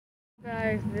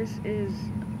Guys, this is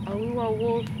Aluwa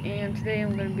Wolf, and today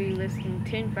I'm going to be listing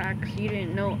 10 facts you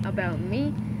didn't know about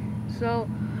me. So,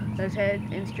 let's head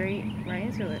in straight right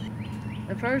into it.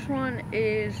 The first one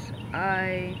is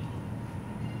I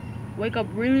wake up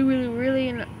really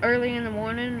early in the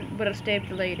morning, but I stay up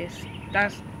the latest.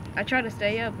 I try to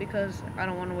stay up because I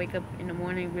don't want to wake up in the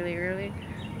morning really early,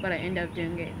 but I end up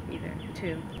doing it either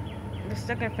too. The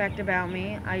second fact about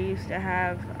me, I used to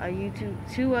have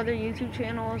two other YouTube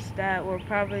channels that were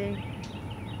probably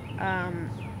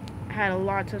had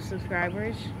lots of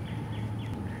subscribers.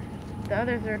 The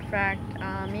other third fact,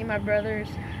 me and my brothers,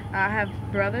 I have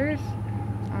brothers,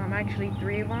 actually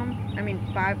three of them. I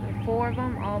mean four of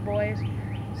them, all boys.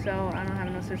 So I don't have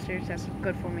no sisters. That's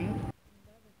good for me.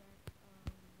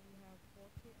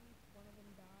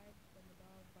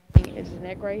 His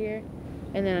neck right here,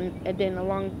 and then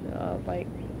along like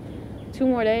 2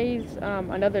 more days,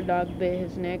 another dog bit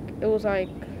his neck. It was like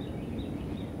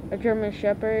a German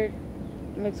Shepherd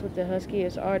mixed with the Husky.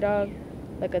 It's our dog,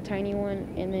 like a tiny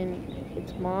one, and then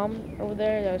its mom over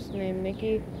there that was named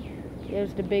Mickey. It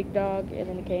was the big dog, and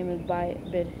then it came and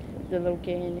bit the little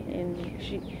kid, and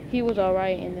he was all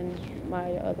right, and then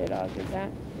my other dog did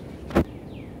that.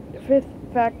 The fifth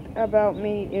fact about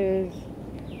me is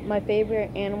my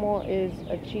favorite animal is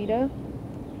a cheetah.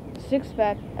 Sixth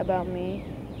fact about me,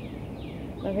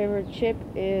 my favorite chip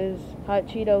is Hot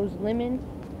Cheetos Lemon.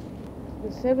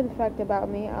 The seventh fact about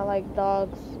me, I like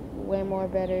dogs way more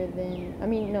better than,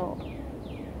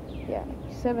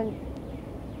 seventh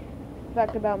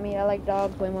fact about me, I like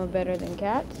dogs way more better than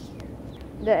cats.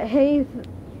 The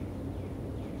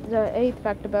eighth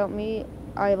fact about me,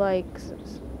 I like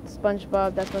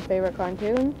SpongeBob. That's my favorite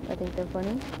cartoon. I think they're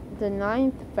funny. The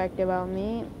ninth fact about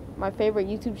me, my favorite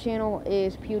YouTube channel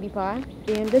is PewDiePie.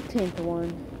 And the 10th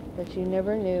one that you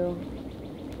never knew,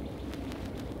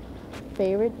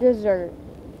 favorite dessert,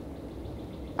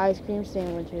 ice cream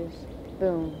sandwiches.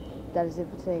 Boom. That is it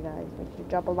for today, guys. Make sure to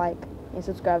drop a like and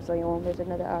subscribe so you won't miss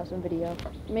another awesome video.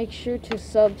 Make sure to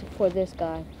sub for this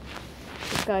guy.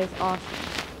 This guy is awesome.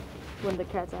 One of the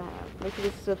cats I have. Make sure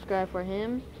to subscribe for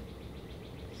him.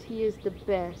 He is the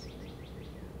best.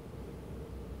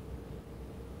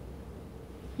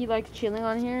 He likes chilling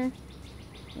on here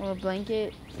on a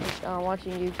blanket,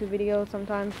 watching YouTube videos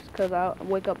sometimes because I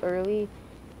wake up early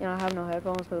and I have no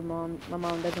headphones because my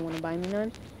mom doesn't want to buy me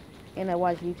none. And I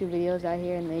watch YouTube videos out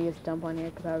here and they just dump on here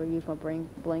because I already use my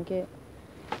blanket.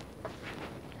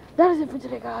 That is it for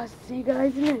today, guys. See you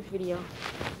guys in the next video.